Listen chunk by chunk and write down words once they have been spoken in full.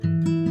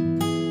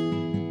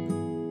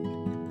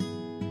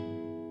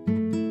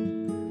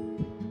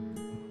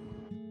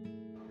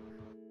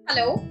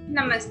Hello,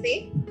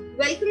 Namaste.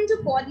 Welcome to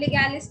Pod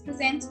Legalis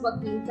Presents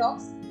Working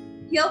Talks.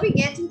 Here we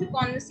get into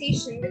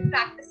conversation with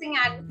practicing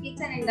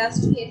advocates and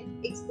industry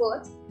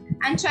experts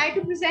and try to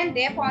present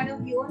their point of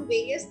view on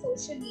various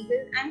social,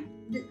 legal, and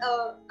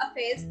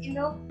affairs in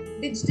the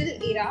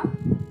digital era.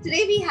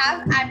 Today we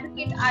have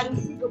Advocate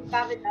Arushi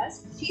Gupta with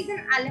us. She's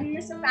an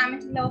alumnus of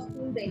Amity Law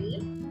School, Delhi,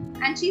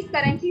 and she's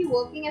currently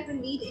working as a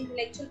lead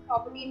intellectual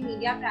property and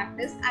media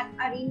practice at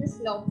Arenas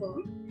Law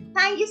Firm.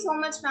 Thank you so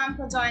much, ma'am,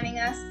 for joining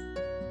us.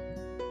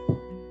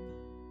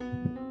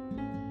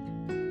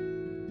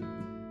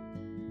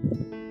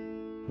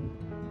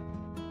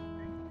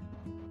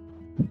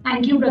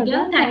 Thank you,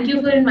 Pragya. Thank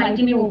you for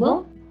inviting me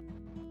over.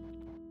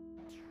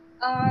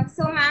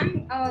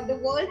 Ma'am, the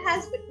world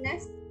has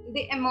witnessed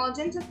the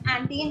emergence of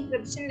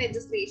anti-encryption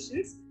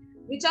legislations,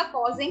 which are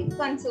causing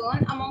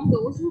concern among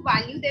those who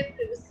value their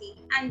privacy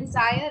and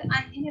desire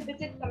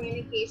uninhibited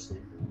communication.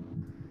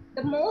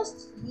 The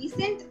most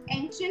recent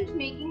entrant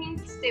making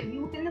its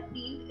debut in the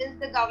field is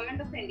the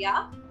Government of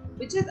India,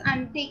 which has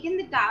undertaken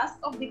the task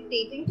of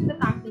dictating to the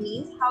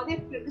companies how their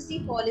privacy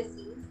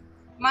policies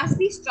must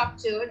be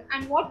structured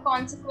and what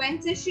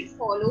consequences should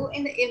follow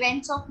in the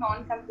events of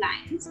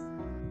non-compliance.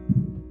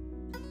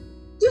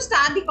 To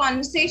start the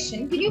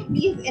conversation, can you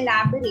please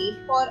elaborate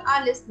for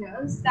our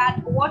listeners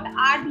that what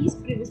are these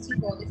privacy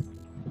policies?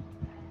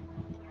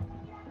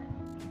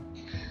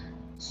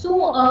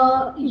 So,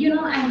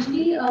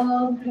 actually,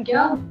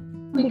 Pragya,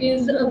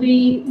 because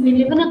we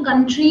live in a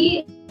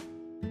country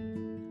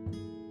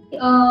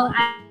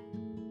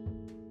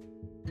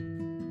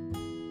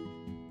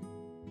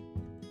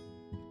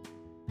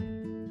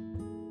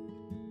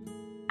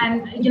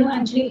and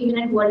actually even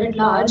at world at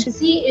large,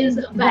 privacy is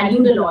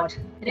valued a lot.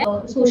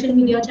 Social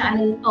media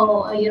channel,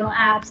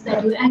 apps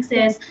that you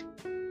access,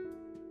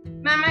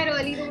 Ma'am, I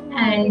really don't know.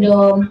 and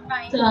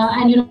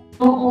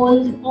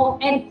all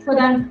and for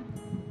that,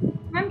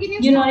 Ma'am,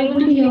 can you're not able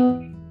to hear.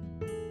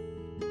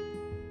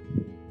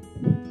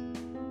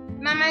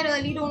 Ma'am, I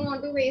really don't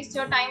want to waste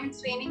your time.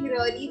 It's raining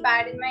really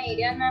bad in my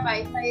area and my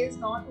Wi-Fi is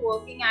not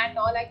working at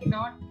all. I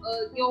cannot,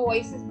 your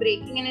voice is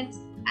breaking and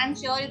I'm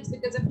sure it's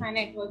because of my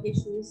network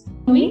issues.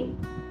 Me?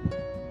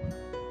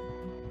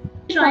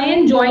 Try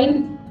and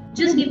join.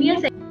 Just give me a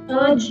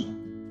second.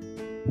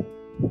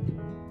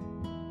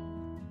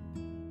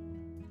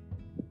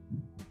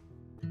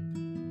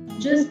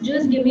 Just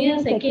give me a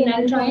second.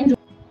 I'll try and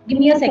give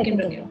me a second,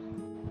 Pragya.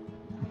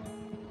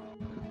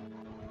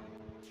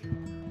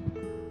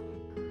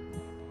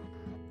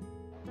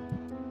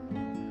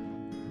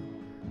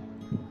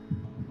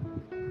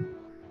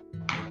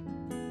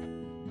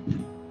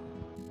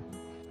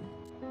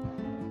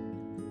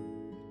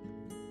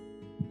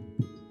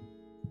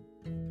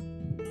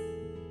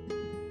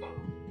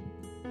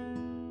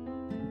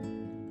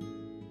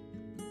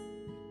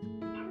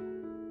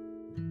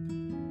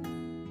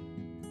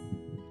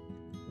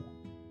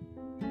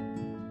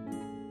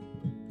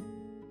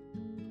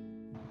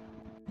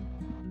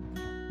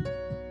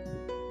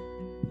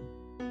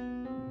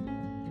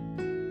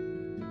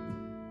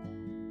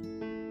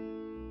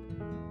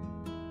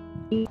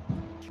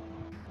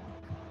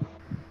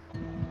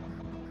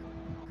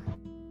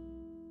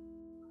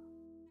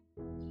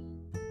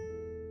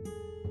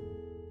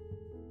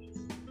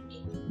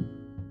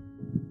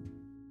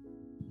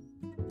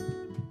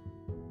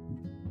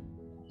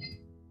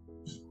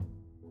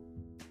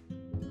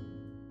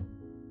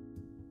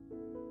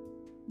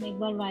 एक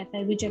बार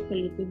wifi भी check कर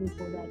लेती हूँ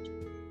before that.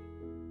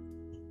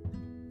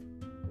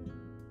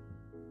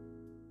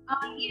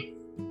 Yes.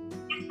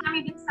 Next time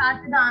you can start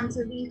with the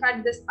answer. We'll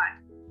cut this part.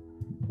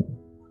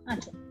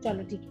 अच्छा,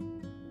 चलो ठीक है.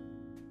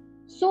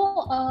 So,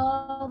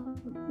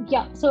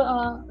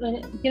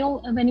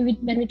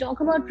 when we talk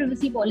about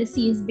privacy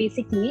policies,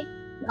 basically,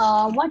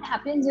 what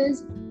happens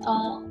is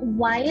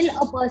while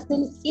a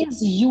person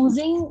is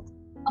using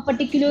a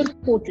particular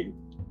portal,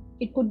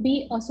 it could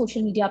be a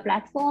social media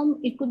platform,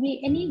 it could be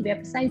any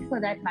website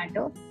for that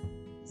matter,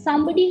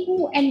 somebody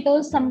who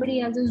enters somebody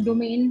else's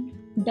domain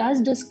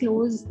does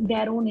disclose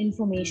their own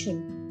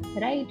information,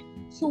 right?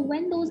 So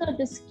when those are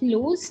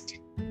disclosed,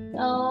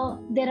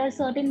 there are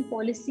certain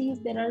policies,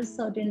 there are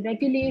certain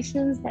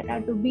regulations that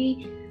are to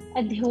be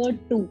adhered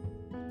to,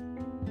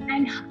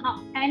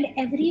 and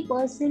every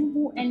person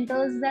who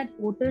enters that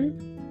portal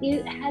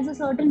has a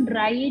certain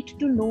right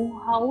to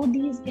know how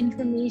these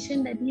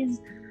information that is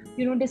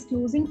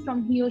disclosing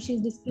from he or she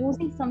is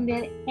disclosing from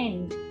their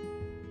end,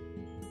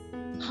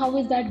 how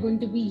is that going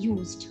to be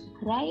used,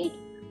 right?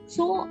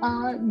 So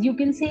you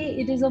can say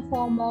it is a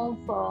form of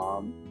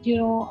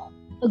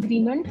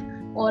agreement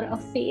or a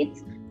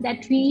faith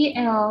that we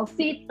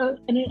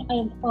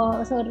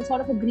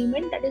sort of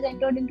agreement that is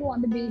entered into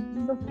on the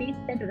basis of faith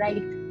that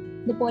right,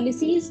 the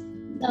policies,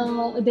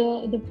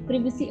 the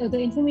privacy, the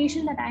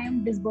information that I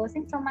am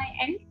disbursing from my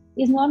end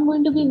is not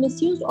going to be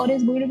misused or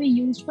is going to be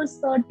used for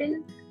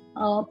certain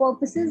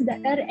purposes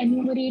that are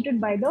enumerated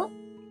by the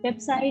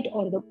website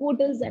or the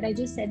portals that I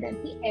just said that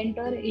we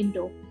enter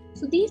into.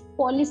 So these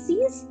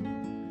policies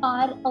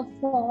are a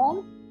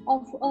form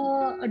of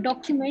a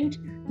document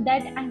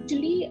that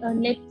actually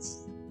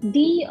lets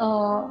the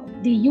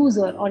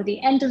user or the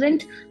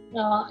entrant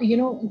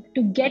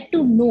to get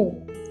to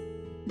know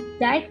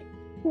that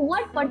for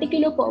what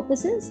particular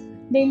purposes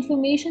the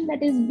information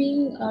that is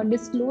being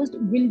disclosed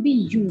will be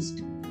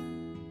used,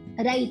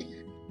 right?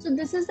 So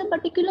this is the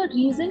particular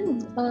reason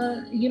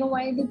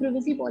why the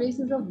privacy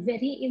policies are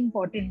very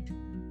important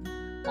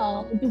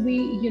to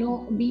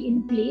be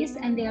in place,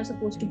 and they are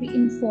supposed to be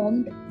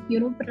informed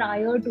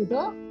prior to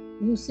the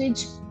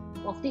usage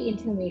of the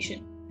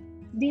information.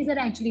 These are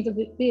actually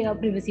the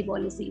privacy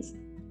policies.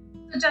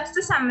 So just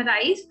to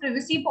summarize,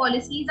 privacy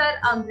policies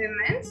are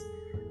agreements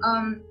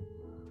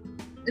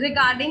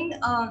regarding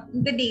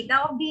the data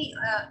of the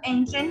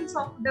entrants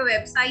of the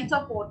websites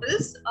or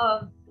portals,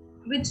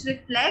 which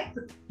reflect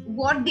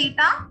what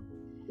data,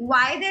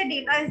 why their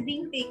data is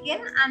being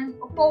taken, and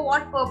for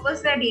what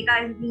purpose their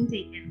data is being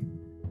taken.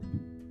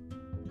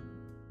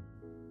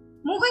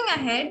 Moving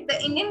ahead, the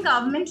Indian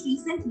government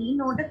recently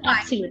notified.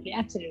 Absolutely.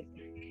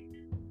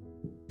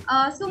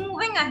 So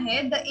moving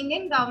ahead, the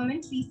Indian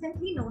government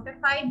recently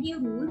notified new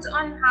rules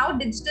on how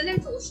digital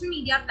and social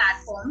media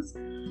platforms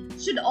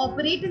should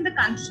operate in the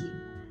country.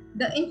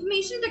 The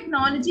Information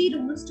Technology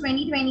Rules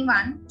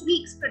 2021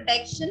 tweaks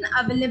protection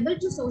available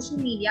to social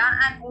media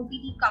and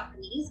OTT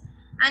companies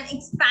and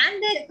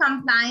expand their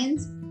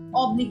compliance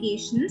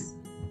obligations.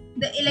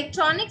 The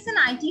Electronics and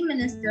IT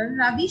Minister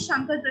Ravi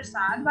Shankar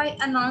Prasad, while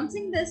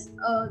announcing these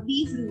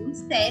rules,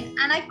 said,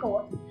 and I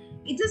quote,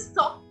 "It's a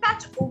soft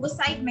touch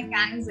oversight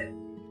mechanism."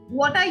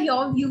 What are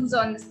your views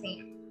on the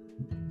same?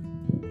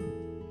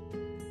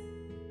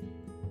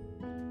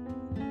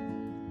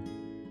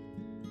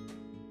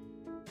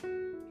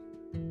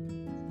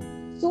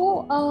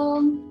 So,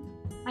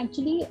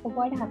 actually,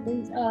 what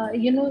happens,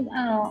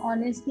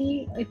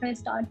 honestly, if I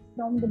start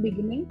from the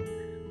beginning,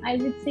 I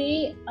would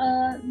say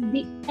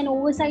an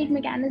oversight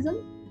mechanism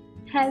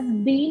has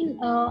been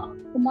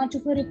much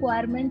of a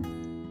requirement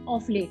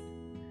of late.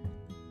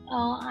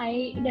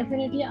 I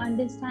definitely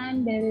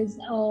understand there is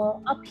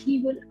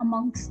upheaval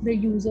amongst the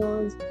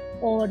users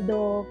or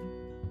the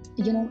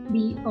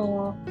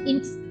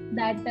inks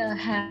that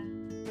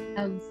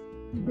have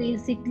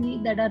basically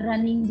that are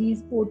running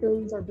these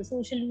portals or the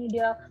social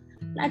media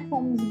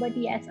platforms. But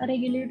yes, a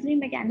regulatory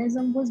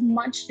mechanism was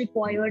much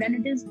required, and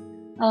it is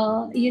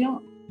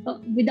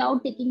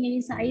without taking any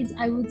sides,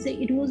 I would say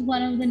it was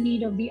one of the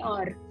need of the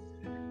hour.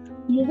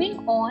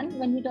 Moving on,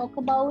 when we talk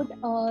about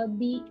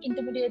the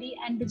intermediary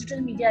and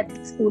digital media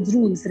ethics codes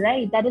rules,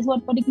 right? That is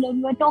what particularly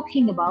we are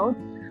talking about.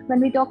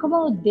 When we talk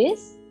about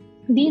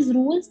these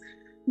rules,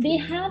 they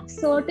have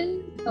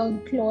certain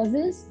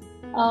clauses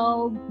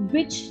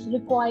which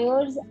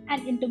requires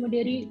an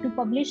intermediary to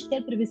publish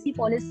their privacy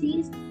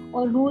policies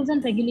or rules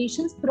and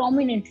regulations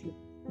prominently,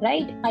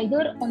 right?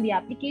 Either on the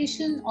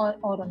application or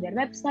on their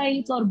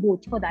websites, or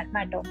both for that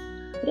matter,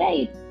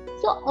 right?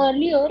 So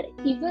earlier,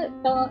 even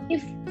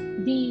if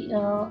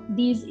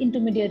these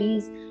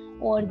intermediaries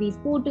or these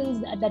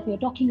portals that we are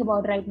talking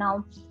about right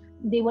now,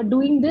 they were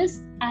doing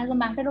this as a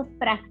matter of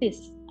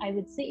practice, I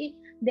would say.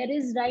 There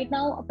is right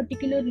now a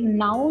particular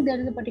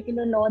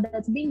law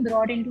that's being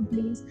brought into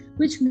place,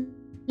 which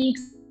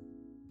makes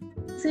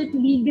it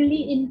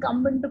legally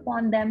incumbent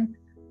upon them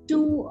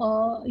to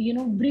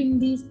bring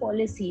these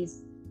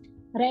policies,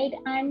 right,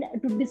 and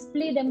to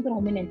display them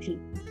prominently.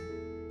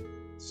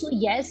 So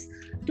yes,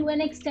 to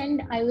an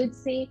extent, I would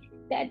say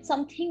that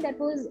something that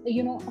was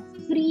a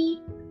free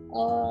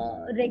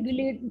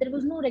there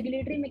was no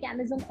regulatory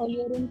mechanism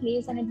earlier in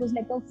place, and it was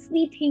like a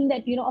free thing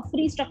that a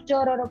free structure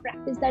or a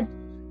practice that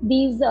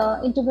these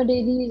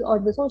intermediaries or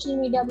the social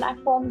media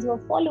platforms were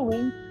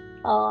following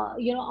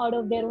out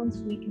of their own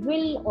sweet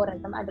will or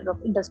as a matter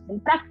of industrial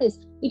practice.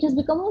 It has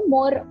become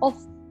more of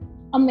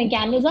a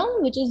mechanism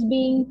which is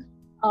being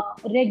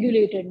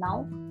regulated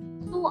now.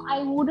 So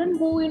I wouldn't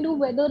go into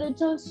whether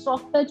it's a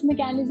soft touch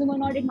mechanism or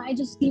not. It might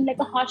just seem like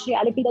a harsh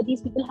reality that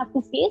these people have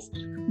to face.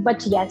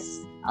 But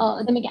yes,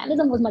 the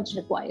mechanism was much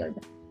required.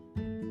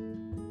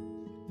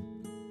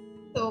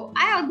 So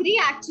I agree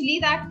actually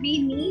that we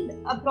need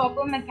a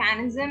proper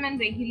mechanism and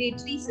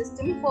regulatory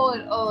system for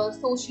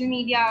social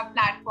media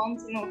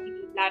platforms and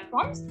OTT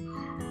platforms.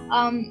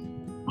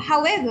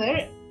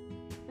 However,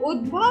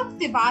 Udbhav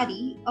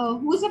Tiwari,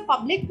 who is a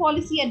public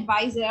policy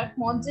advisor at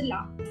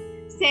Mozilla,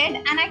 said,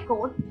 and I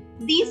quote,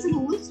 "These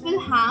rules will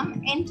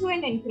harm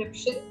end-to-end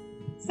encryption,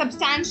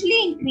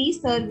 substantially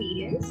increase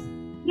surveillance,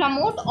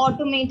 promote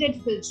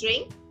automated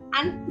filtering,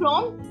 and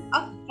prompt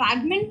a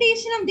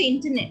fragmentation of the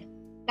internet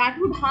that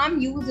would harm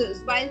users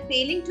while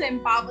failing to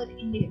empower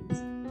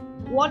Indians."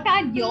 What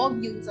are your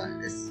views on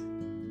this?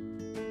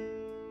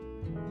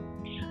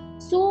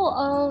 So,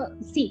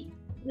 see,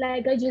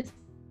 like I just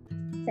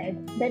said,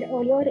 that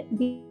earlier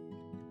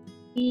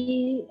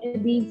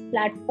these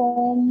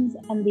platforms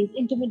and these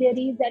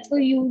intermediaries that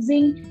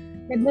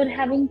were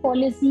having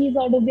policies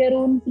out of their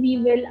own free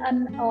will and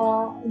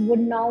would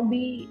now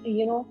be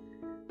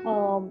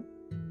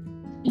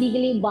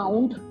legally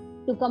bound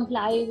to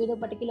comply with a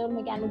particular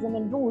mechanism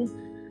and rules.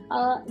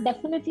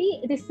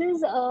 definitely this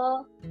is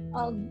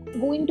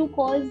going to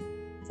cause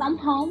some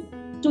harm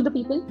to the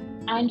people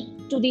and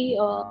to the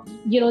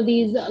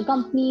these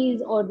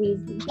companies or these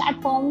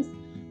platforms.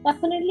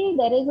 Definitely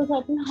there is a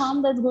certain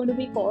harm that's going to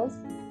be caused.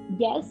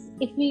 Yes,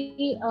 if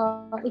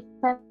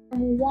I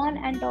move on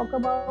and talk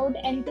about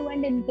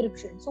end-to-end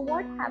encryption, so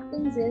what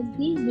happens is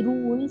these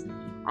rules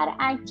are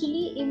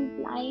actually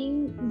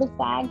implying the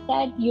fact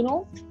that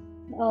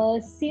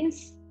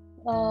since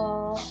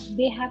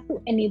they have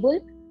to enable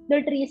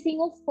the tracing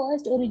of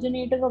first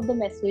originator of the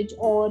message,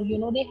 or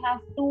they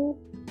have to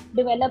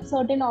develop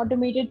certain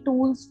automated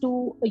tools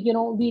to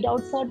weed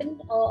out certain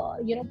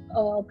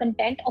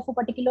content of a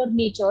particular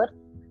nature.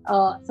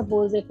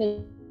 Suppose if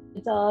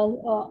it's a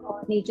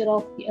nature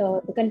of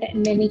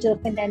nature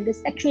of content is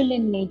sexual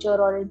in nature,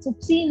 or it's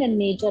obscene in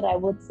nature, I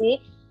would say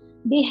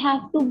they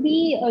have to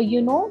be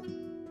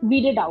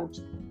weeded out,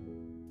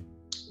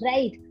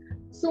 right?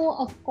 So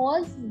of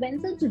course when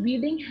such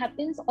reading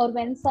happens, or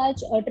when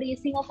such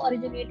tracing of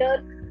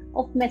originator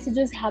of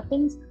messages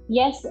happens,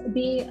 yes,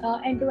 the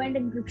end-to-end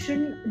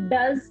encryption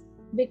does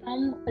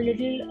become a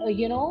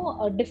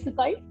little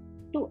difficult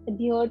to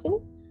adhere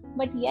to.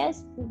 But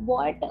yes,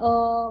 what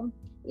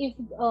if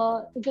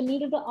the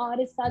need of the hour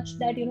is such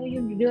that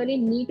you really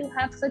need to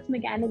have such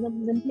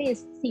mechanisms in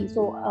place. See,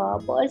 so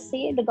per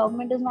se the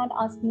government is not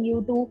asking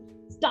you to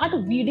start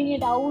weeding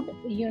it out,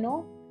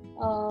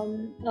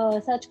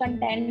 such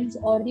contents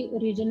or the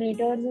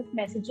originators of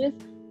messages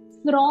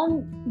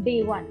from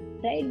day one,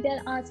 right?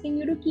 They're asking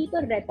you to keep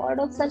a record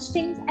of such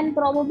things and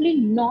probably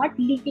not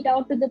leak it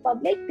out to the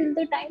public till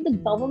the time the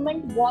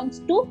government wants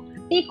to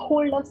take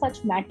hold of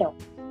such matter,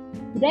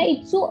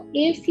 right? So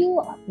if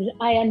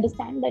I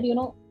understand that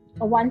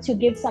once you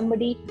give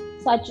somebody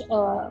such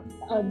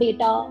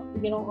data,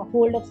 a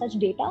hold of such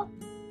data,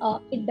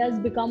 it does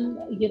become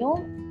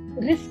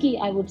risky,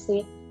 I would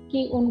say,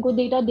 कि उनको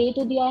data दे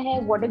तो दिया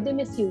है, what if they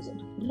misuse it,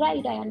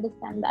 right? I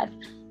understand that.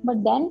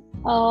 But then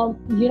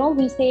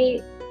we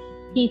say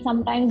कि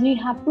sometimes we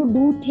have to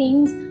do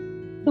things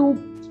to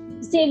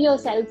save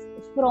yourself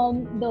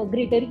from the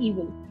greater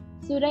evil.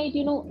 So right,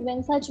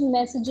 when such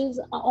messages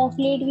of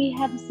late we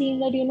have seen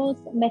that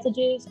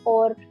messages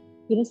or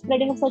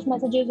spreading of such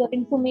messages or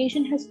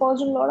information has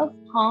caused a lot of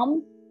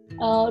harm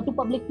to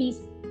public peace.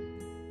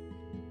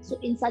 So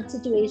in such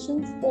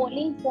situations,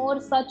 falling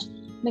for such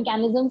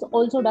mechanisms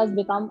also does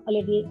become a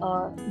little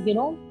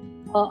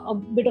a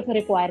bit of a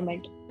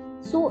requirement.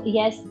 So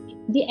yes,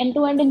 the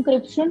end-to-end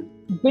encryption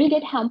will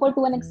get hampered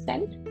to an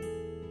extent,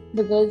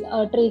 because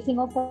tracing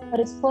of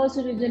first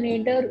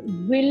originator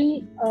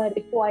will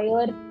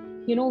require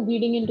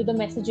weeding into the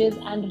messages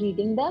and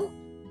reading them.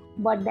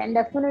 But then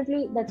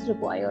definitely that's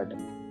required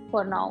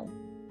for now.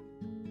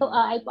 So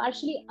I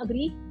partially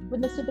agree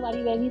with Mr.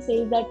 Tiwari when he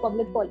says that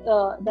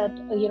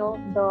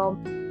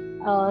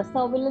the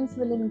surveillance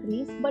will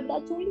increase, but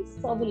that's only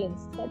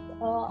surveillance.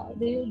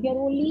 You're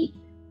only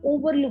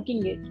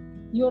overlooking it.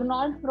 You're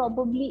not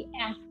probably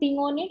acting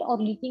on it or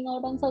leaking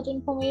out on such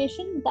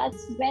information.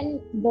 That's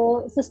when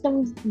the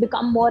systems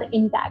become more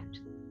intact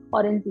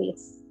or in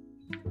place.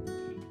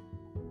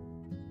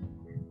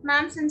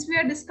 Ma'am, since we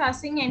are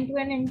discussing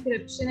end-to-end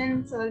encryption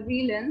and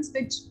surveillance,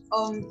 which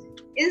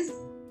is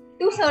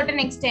to a certain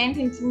extent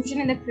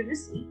intrusion in the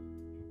privacy,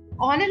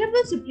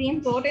 Honorable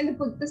Supreme Court in the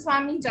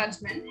Puttaswamy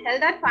judgment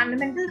held that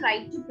fundamental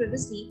right to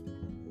privacy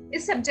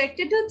is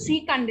subjected to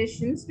 3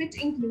 conditions, which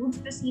includes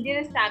procedure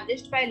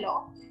established by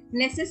law,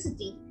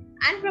 necessity,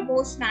 and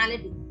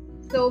proportionality.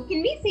 So,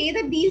 can we say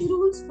that these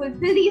rules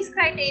fulfill these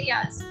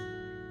criteria?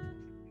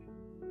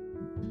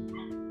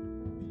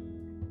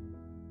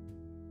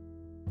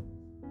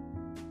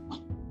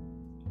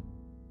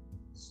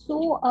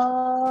 So,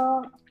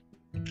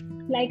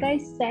 like I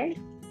said,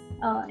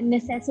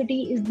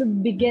 necessity is the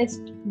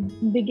biggest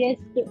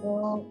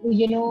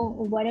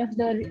one of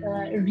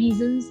the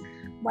reasons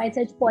why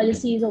such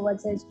policies or why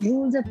such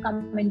rules have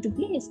come into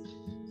place.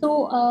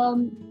 So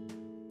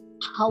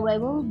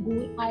however,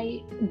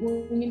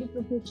 going into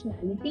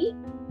proportionality,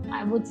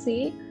 I would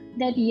say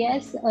that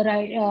yes,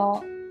 right,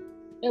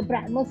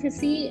 prima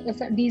facie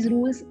these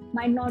rules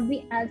might not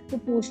be as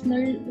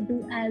proportional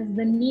to as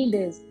the need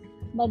is,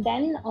 but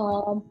then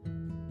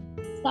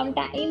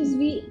sometimes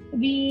we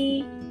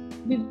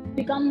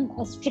become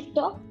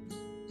stricter,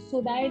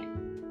 so that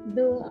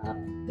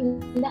in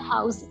the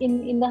house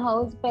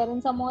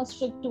parents are more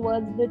strict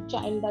towards the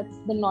child that's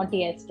the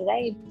naughtiest,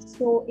 right?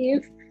 So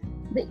if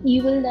the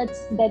evil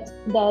that's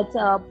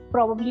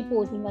probably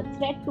posing a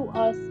threat to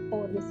us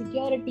or the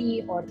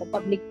security or the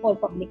public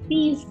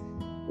peace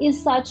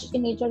is such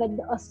in nature that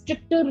a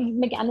stricter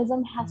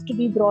mechanism has to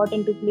be brought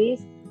into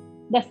place,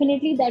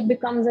 definitely that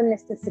becomes a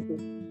necessity,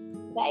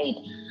 right?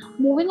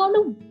 Moving on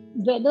to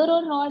whether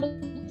or not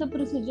it's a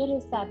procedure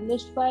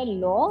established by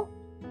law,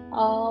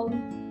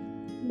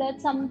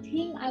 that's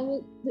something I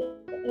would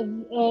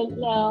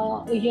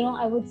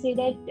I would say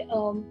that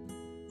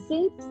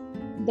since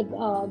the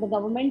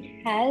government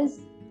has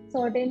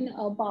certain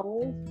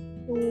powers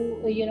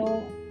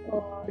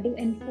to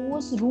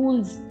enforce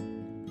rules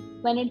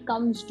when it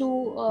comes to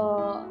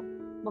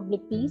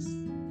public peace.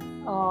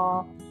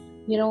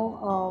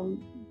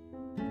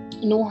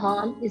 No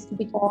harm is to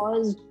be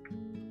caused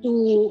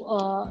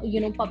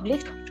to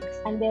public,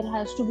 and there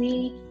has to be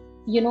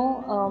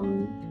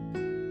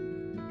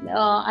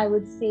I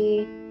would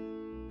say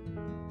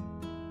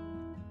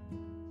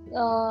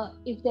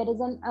if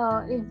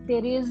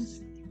there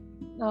is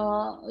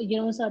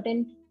certain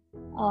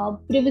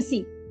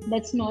privacy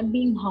that's not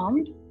being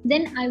harmed,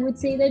 then I would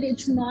say that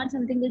it's not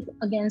something that's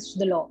against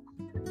the law,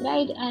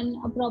 right? And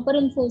a proper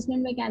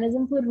enforcement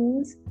mechanism for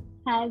rules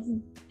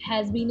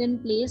has been in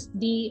place.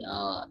 The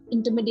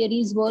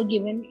intermediaries were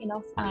given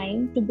enough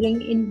time to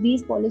bring in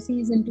these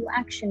policies into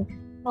action.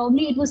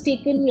 Probably it was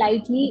taken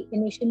lightly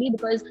initially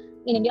because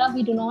in India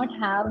we do not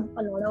have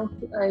a lot of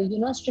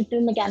stricter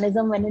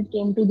mechanism when it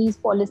came to these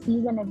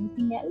policies and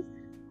everything else.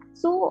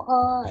 So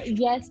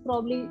yes,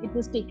 probably it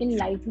was taken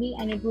lightly,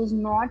 and it was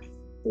not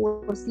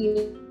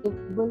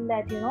foreseeable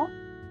that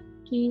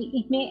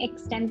it may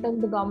extend till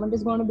the government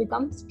is going to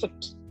become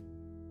strict,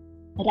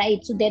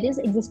 right? So there is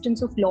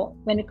existence of law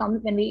when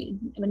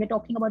we're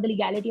talking about the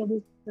legality of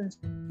this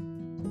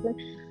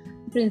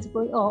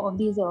principle of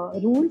these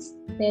rules.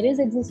 There is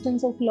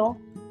existence of law.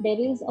 There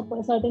is a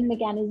certain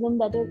mechanism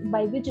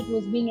by which it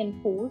was being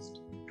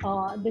enforced.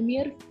 The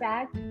mere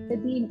fact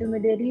that the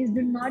intermediaries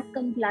did not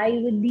comply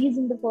with these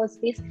in the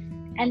first place,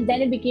 and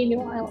then it became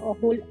a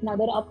whole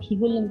another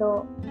upheaval in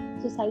the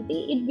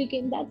society.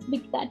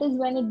 That is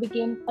when it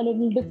became a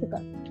little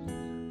difficult.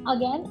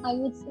 Again, I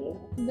would say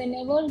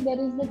whenever there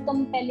is a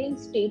compelling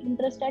state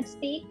interest at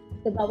stake,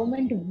 the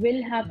government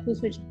will have to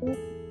switch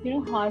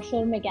to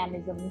harsher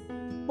mechanisms.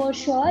 For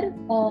sure,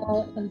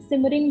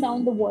 simmering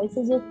down the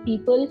voices of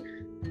people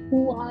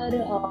who are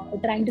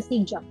trying to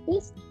seek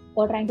justice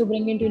or trying to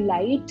bring into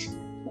light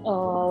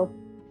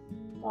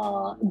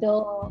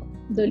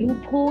the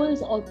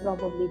loopholes or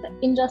probably the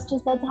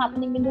injustice that's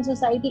happening in the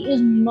society is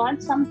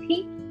not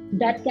something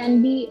that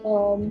can be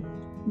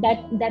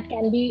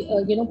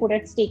put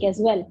at stake as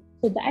well.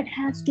 So that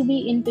has to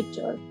be in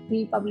picture.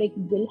 The public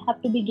will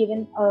have to be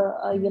given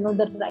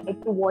the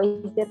right to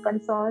voice their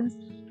concerns,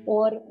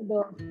 or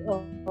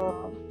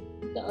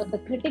the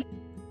critics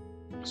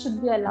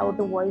should be allowed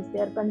to voice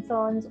their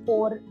concerns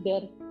or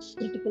their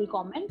critical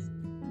comments.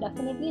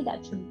 Definitely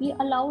that should be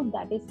allowed.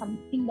 That is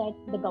something that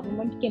the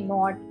government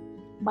cannot,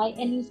 by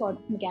any sort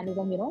of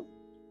mechanism,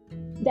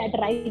 that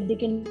right, they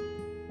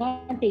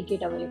cannot take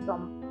it away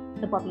from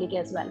the public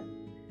as well.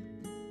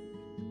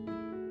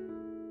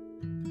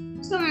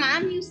 So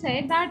ma'am, you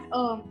said that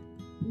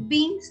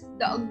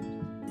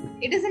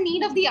it is a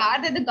need of the hour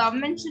that the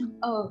government should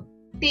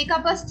take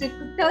up a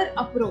stricter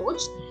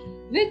approach,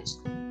 which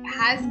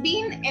has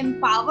been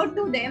empowered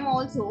to them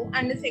also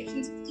under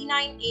section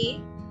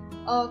 69A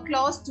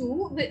clause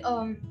 2,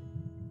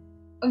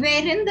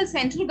 wherein the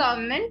central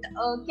government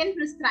can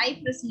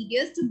prescribe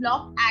procedures to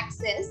block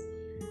access.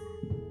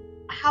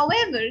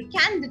 However,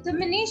 can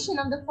determination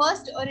of the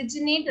first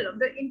originator of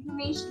the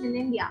information in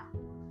India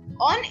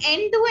on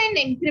end-to-end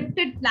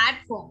encrypted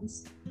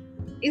platforms,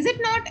 is it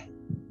not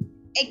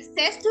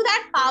access to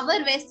that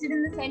power vested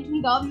in the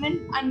central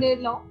government under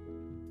law?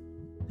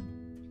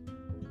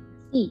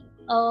 See,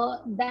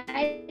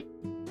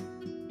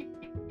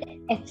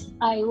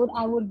 I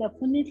would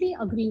definitely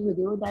agree with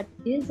you. That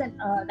is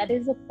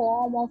a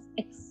form of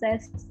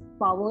excess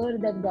power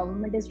that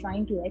government is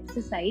trying to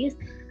exercise.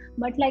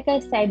 But like I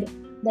said,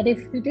 that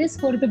if it is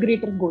for the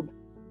greater good,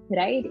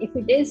 right? If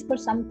it is for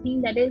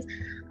something that is,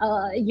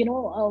 a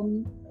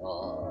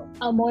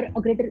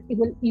greater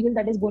evil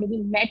that is going to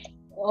be met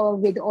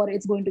with, or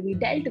it's going to be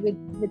dealt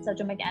with such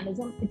a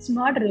mechanism, it's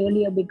not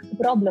really a big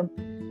problem.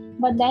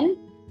 But then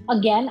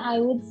again, I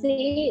would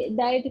say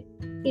that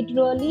it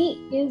really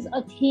is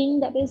a thing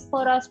that is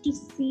for us to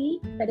see,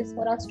 that is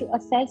for us to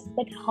assess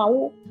that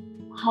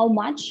how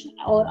much,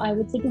 or I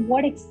would say to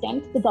what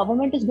extent the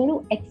government is going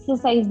to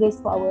exercise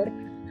this power.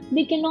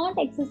 We cannot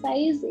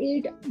exercise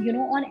it,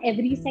 on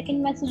every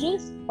second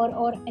messages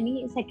or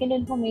any second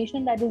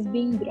information that is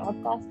being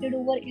broadcasted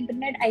over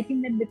internet. I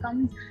think that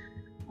becomes,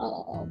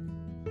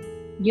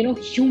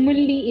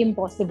 humanly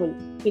impossible,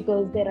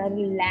 because there are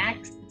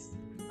lakhs.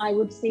 I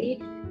would say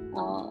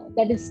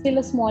that is still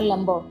a small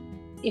number.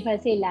 If I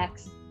say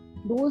lakhs,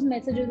 those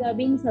messages are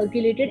being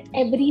circulated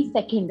every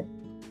second,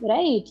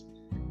 right?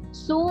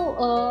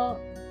 So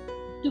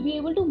to be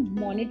able to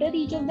monitor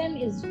each of them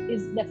is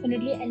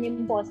definitely an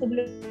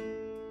impossibility.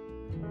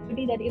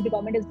 That if the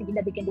government is thinking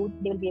that they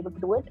will be able to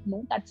do it,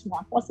 no, that's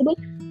not possible.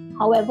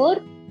 However,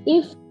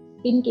 if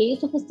in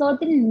case of a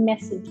certain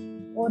message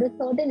or a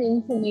certain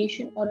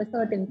information or a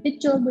certain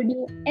picture,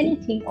 video,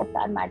 anything of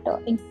that matter,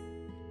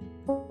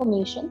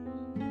 information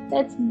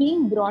that's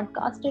being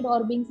broadcasted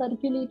or being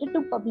circulated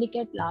to public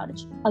at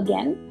large,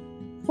 again,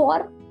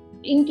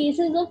 in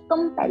cases of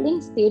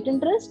compelling state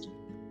interest,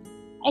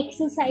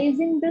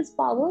 exercising this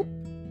power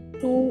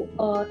to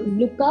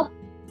look up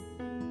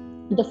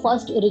the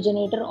first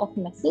originator of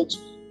message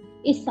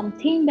is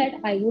something that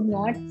I would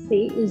not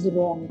say is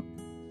wrong,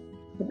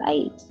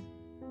 right?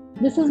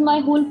 This is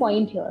my whole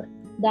point here,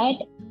 that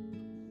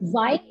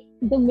why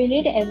the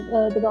minute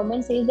the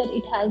government says that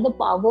it has the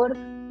power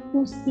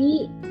to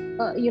see,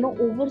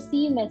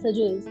 oversee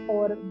messages,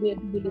 or be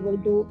able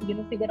to,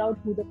 figure out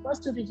who the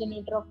first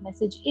originator of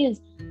message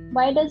is,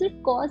 why does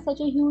it cause such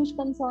a huge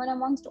concern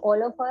amongst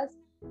all of us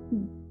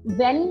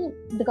when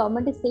the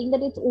government is saying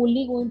that it's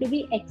only going to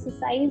be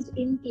exercised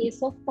in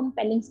case of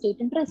compelling state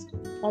interest?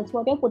 That's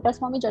what your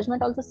Puttaswamy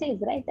judgment also says,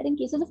 right? That in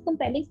cases of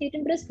compelling state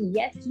interest,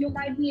 yes, you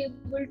might be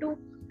able to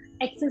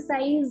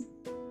exercise,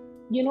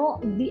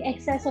 the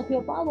excess of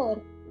your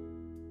power.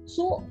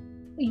 So,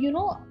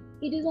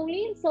 it is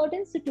only in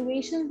certain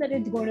situations that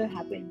it's going to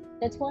happen.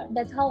 That's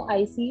how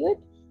I see it.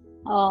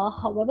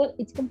 However,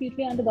 it's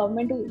completely on the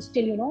government to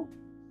still,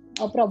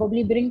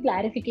 probably bring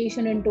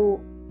clarification into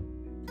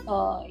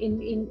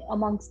in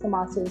amongst the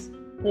masses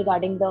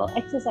regarding the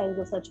exercise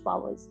of such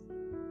powers.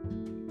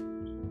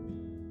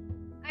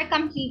 I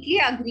completely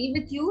agree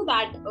with you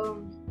that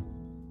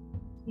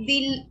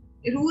the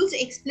rules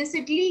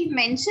explicitly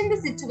mention the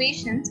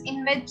situations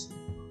in which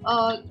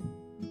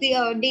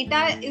the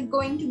data is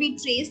going to be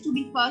traced to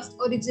the first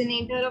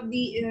originator of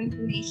the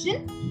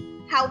information.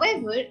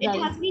 However, it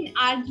has been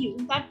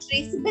argued that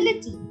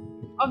traceability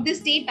of this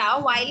data,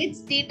 while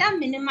its data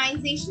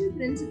minimization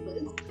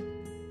principles,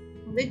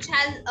 which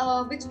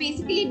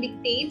basically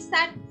dictates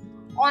that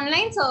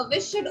online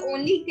service should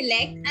only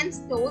collect and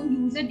store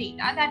user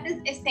data that is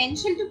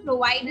essential to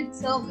provide its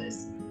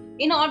service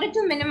in order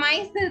to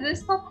minimize the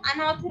risk of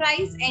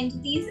unauthorized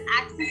entities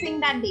accessing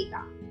that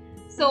data.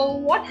 So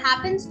what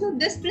happens to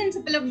this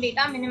principle of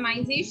data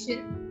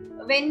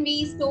minimization when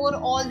we store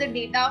all the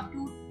data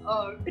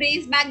to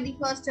trace back the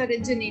first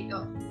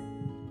originator?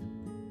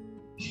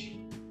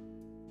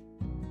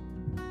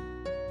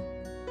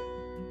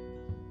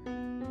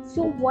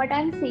 So what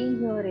I'm saying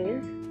here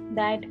is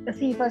that,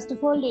 see, first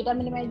of all, data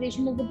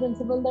minimization is the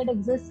principle that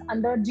exists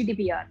under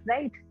GDPR,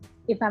 right?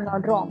 If I'm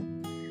not wrong.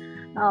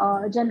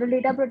 General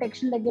Data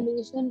Protection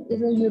Regulation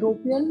is a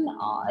European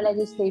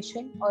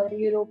legislation or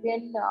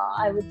European,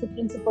 I would say,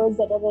 principles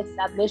that are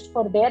established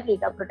for their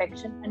data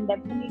protection, and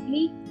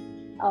definitely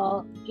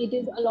it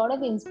is a lot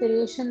of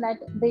inspiration that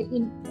the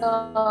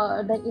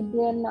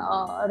Indian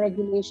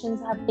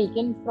regulations have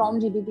taken from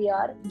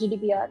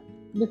GDPR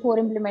before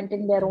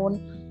implementing their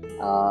own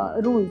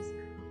rules.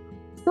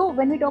 So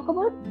when we talk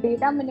about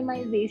data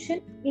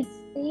minimization, it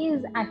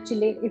says,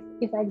 actually,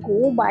 if I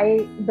go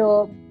by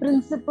the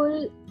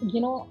principle,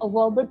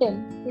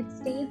 verbatim, it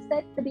states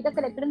that the data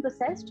collected and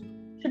processed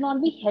should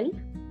not be held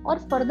or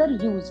further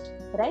used,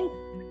 right?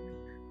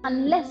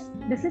 Unless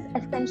this is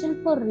essential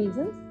for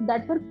reasons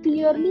that were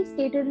clearly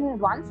stated in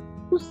advance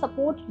to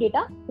support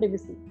data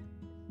privacy,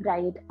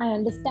 right? I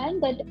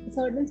understand that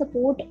certain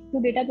support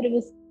to data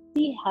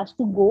privacy has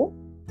to go.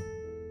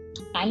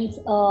 And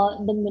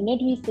the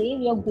minute we say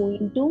we are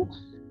going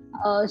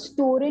to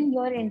store in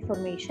your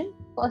information,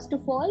 first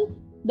of all,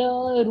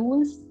 the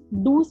rules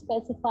do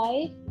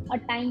specify a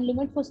time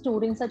limit for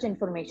storing such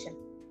information,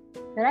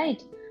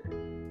 right?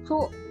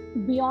 So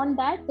beyond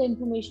that, the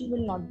information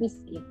will not be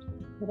saved,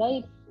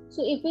 right?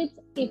 So if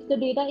the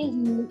data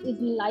is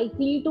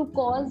likely to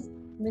cause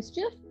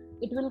mischief,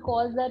 it will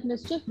cause that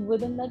mischief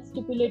within that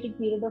stipulated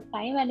period of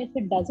time, and if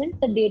it doesn't,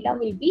 the data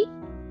will be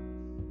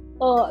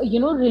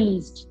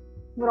released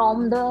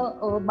from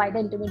by the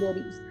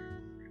intermediaries.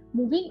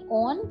 Moving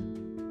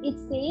on, it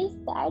says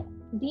that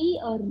the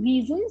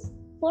reasons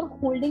for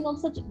holding of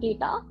such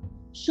data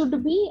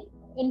should be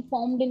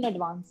informed in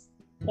advance,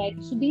 right?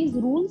 So these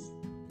rules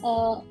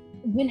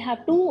will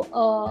have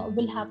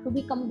to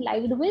be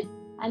complied with,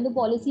 and the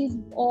policies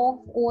of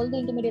all the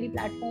intermediary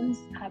platforms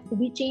have to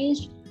be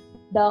changed.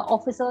 The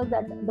officers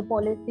that the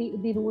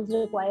rules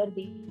require,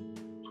 they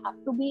have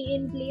to be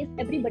in place.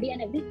 Everybody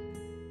and everything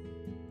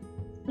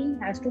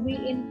has to be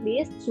in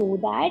place so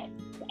that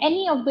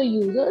any of the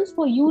users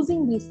who are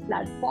using these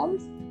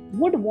platforms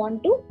would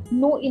want to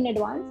know in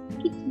advance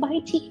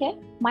that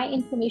my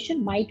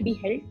information might be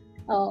held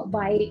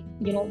by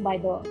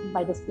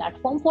this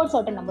platform for a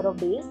certain number of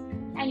days,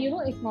 and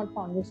if not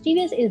found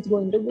mysterious, it's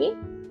going to be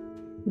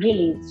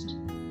released.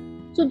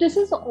 So this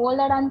is all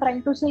that I'm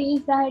trying to say,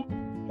 is that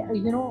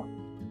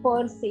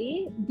per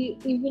se,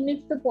 even if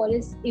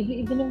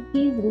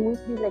these rules,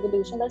 these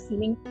regulations are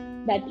seeming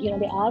that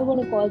they are going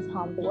to cause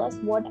harm to us,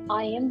 what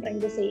I am trying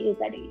to say is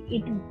that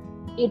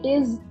it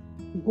is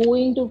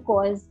going to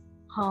cause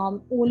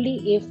harm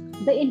only if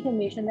the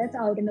information that's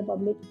out in the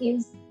public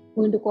is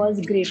going to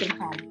cause greater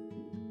harm.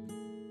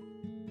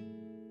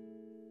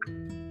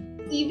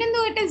 Even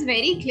though it is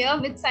very clear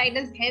which side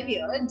is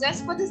heavier,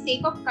 just for the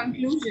sake of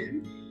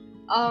conclusion,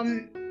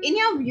 in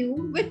your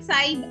view, which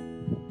side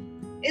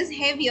is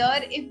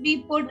heavier if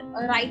we put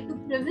a right to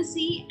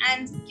privacy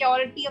and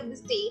security of the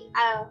state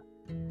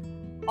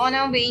on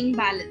a weighing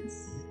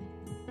balance?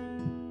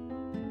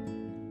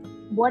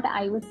 What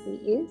I would say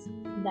is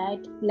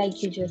that,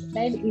 like you just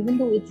said, even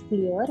though it's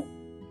clear,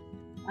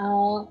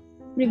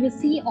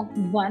 privacy of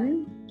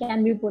one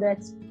can be put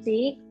at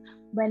stake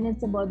when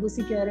it's about the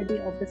security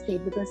of the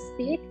state. Because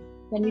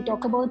when we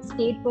talk about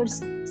state per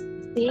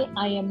se,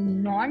 I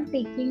am not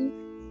taking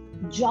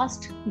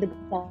just the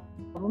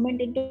government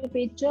government into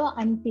picture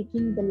and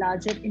taking the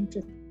larger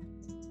interest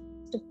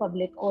of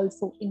public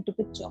also into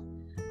picture.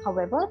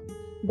 However,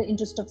 the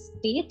interest of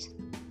state,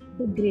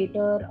 the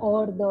greater,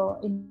 or the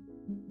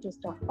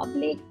interest of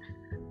public,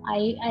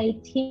 I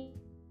think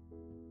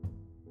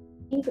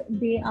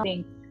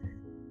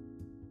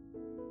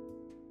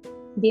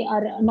they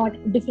are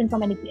not different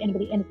from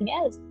anything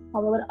else.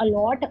 However, a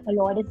lot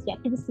is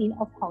yet to be seen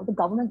of how the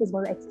government is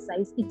going to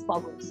exercise its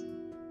powers.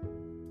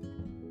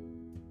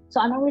 So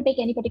I'm not going to take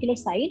any particular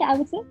side, I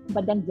would say,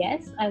 but then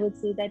yes, I would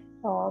say that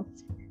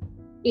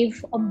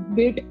if a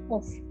bit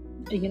of,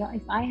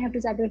 if I have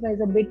to sacrifice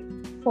a bit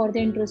for the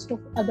interest of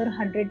other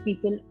 100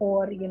 people,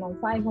 or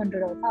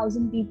 500 or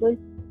 1,000 people,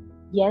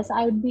 yes,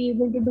 I would be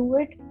able to do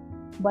it.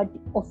 But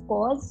of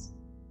course,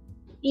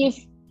 if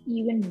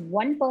even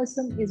one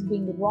person is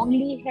being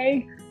wrongly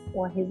held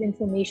or his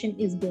information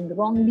is being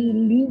wrongly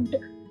leaked,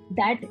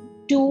 that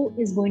too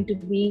is going to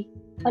be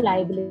a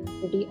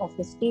liability of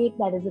the state.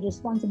 That is the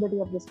responsibility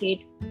of the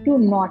state to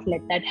not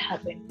let that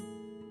happen.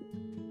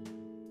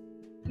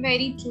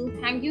 Very true.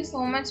 Thank you so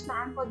much,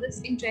 ma'am, for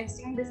this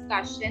interesting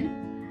discussion.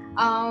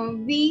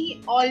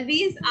 We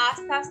always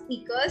ask our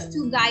speakers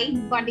to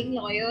guide budding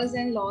lawyers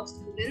and law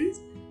students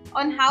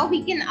on how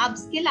we can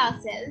upskill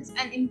ourselves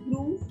and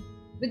improve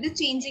with the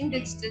changing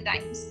digital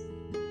times.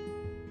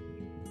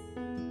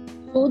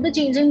 So the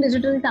changing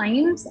digital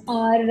times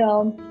are,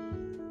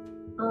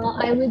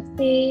 I would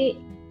say,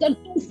 they're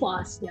too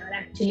fast here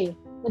actually.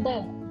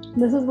 But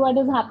this is what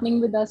is happening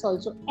with us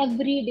also.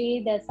 Every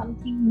day there's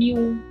something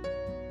new.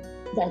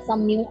 There's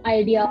some new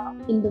idea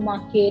in the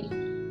market.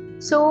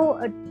 So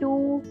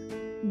to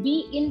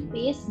be in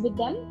pace with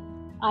them,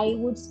 I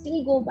would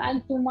still go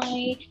back to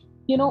my,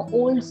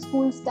 old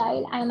school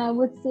style, and I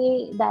would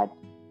say that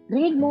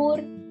read more,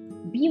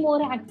 be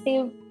more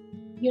active,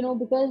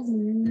 because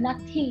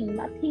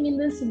nothing in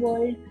this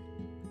world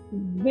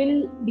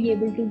will be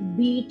able to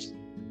beat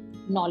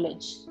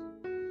knowledge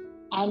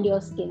and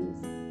your skills.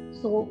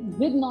 So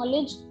with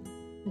knowledge,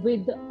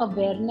 with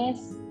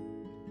awareness,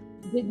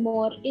 with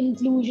more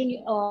inclusion,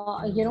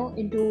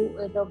 into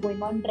the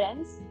going on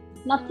trends,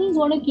 nothing's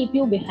going to keep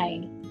you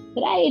behind,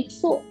 right?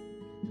 So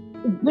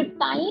with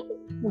time,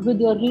 with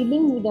your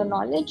reading, with your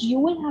knowledge, you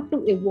will have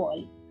to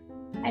evolve.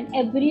 And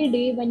every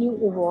day when you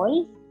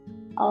evolve,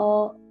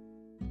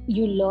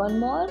 you learn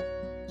more,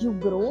 you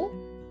grow,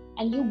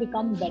 and you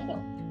become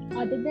better.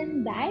 Other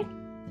than that,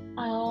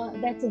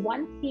 that's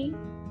one thing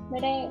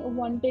that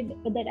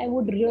I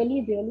would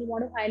really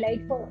want to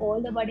highlight for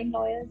all the budding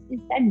lawyers, is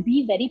that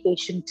be very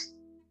patient.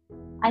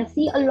 I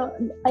see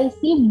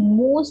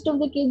most of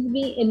the kids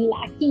be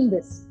lacking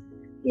this,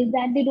 is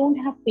that they don't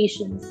have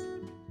patience.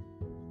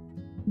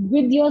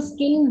 With your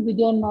skills, with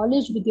your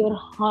knowledge, with your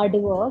hard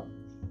work,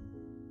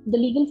 the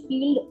legal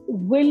field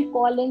will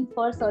call in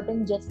for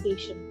certain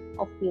gestation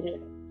of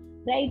period,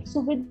 right? So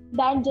with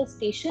that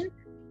gestation,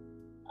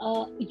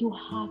 you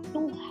have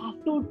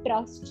to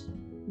trust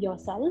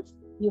yourself.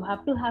 You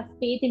have to have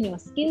faith in your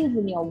skills,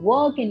 in your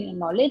work, in your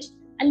knowledge,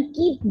 and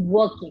keep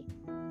working,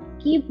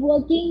 keep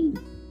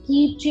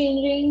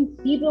changing,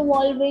 keep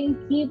evolving,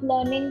 keep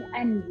learning.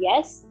 And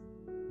yes,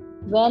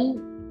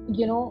 when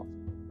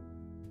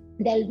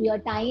there'll be a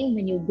time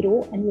when you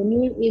grow and when you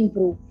will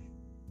improve.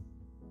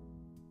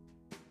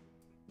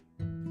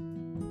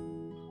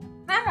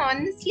 Ma'am,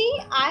 honestly,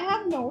 I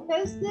have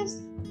noticed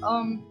this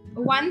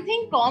one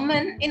thing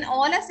common in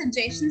all our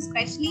suggestions,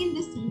 especially in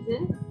this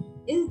season,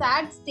 is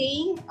that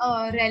staying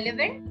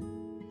relevant,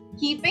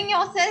 keeping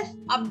yourself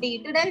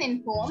updated and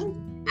informed,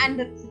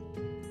 and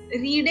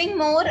reading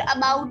more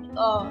about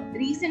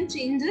recent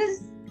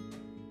changes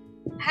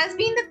has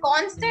been the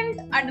constant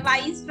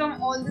advice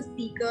from all the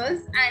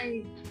speakers.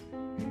 And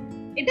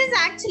it is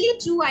actually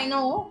true, I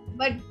know,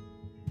 but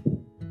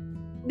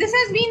this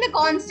has been the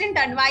constant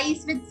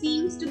advice, which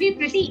seems to be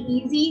pretty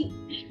easy,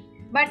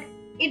 but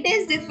it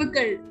is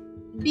difficult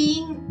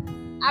being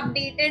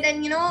updated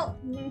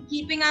and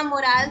keeping our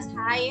morals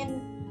high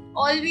and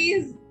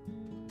always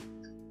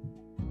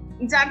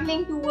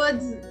juggling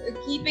towards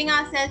keeping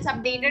ourselves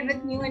updated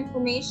with new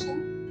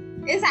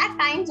information is at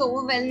times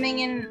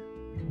overwhelming. And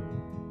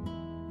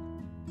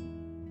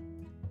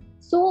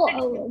so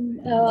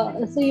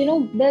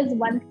there's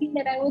one thing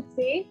that I would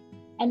say,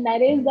 and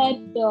that is that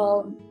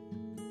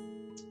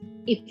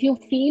if you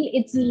feel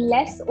it's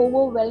less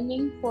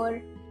overwhelming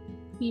for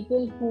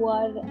people who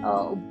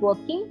are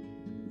working,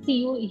 see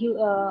you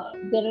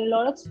there are a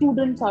lot of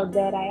students out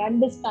there. I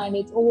understand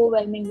it's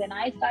overwhelming. When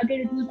I started,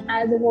 it was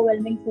as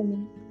overwhelming for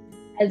me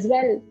as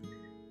well.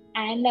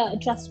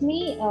 And trust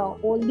me,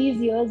 all these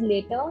years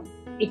later,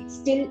 it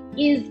still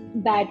is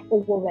that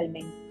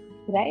overwhelming,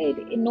 right?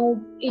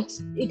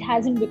 It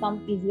hasn't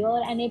become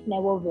easier, and it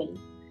never will.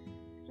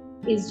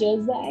 It's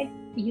just that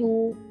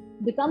you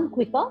become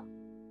quicker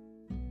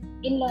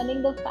in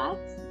learning the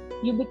facts,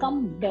 you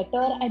become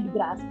better at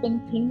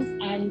grasping things,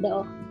 and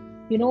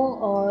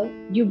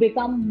you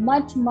become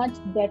much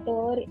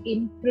better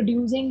in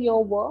producing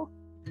your work,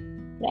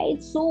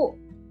 right? So,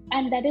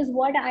 and that is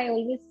what I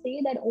always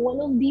say, that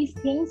all of these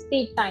things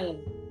take time.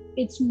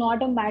 it's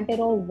not a matter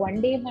of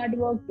 1 day hard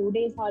work, 2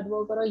 days hard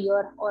work, or a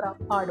year or a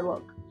hard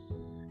work,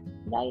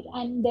 right?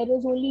 And there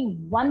is only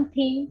one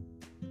thing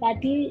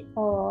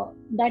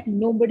that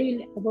nobody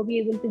will ever be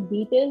able to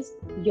beat is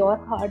your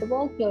hard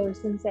work, your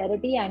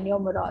sincerity, and your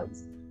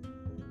morals.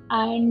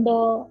 And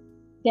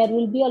there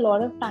will be a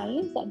lot of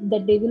times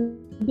that they will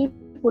be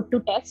put to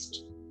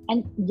test.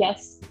 And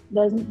yes,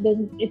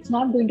 it's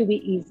not going to be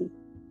easy.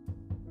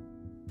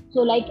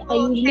 So like I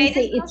So usually there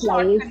say, is no it's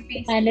life shortcut,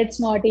 basically. and it's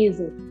not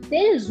easy.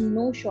 There is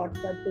no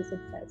shortcut to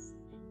success.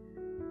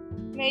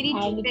 Very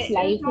true. And it's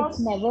There is life, it's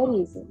never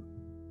easy.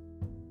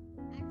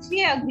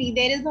 Actually, I agree.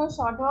 There is no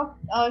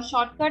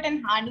shortcut,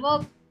 and hard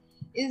work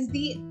is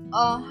the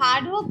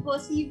hard work,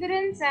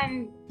 perseverance,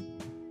 and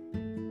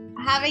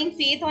having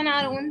faith on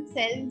our own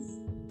selves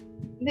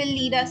will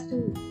lead us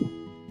to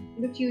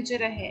the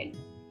future ahead.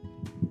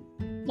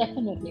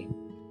 Definitely.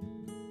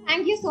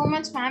 Thank you so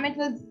much, ma'am. It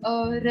was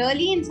a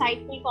really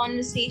insightful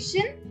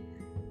conversation,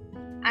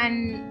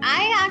 and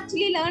I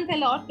actually learned a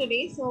lot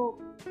today. So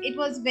it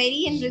was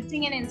very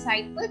enriching and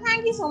insightful.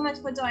 Thank you so much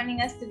for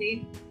joining us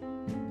today.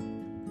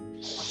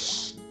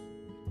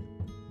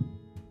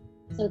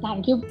 So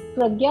thank you,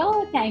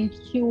 Pragya. Thank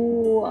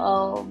you,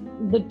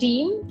 the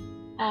team,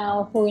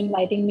 for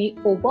inviting me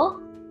over.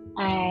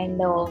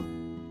 And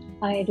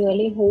I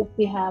really hope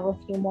we have a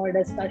few more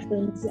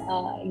discussions,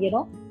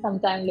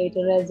 sometime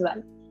later as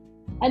well.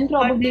 And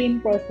probably in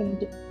person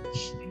too.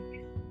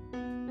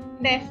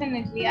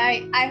 Definitely.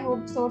 I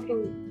hope so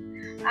too.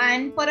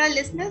 And for our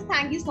listeners,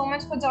 thank you so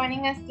much for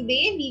joining us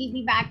today. We'll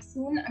be back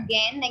soon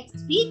again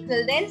next week.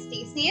 Till then,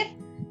 stay safe,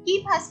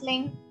 keep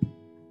hustling.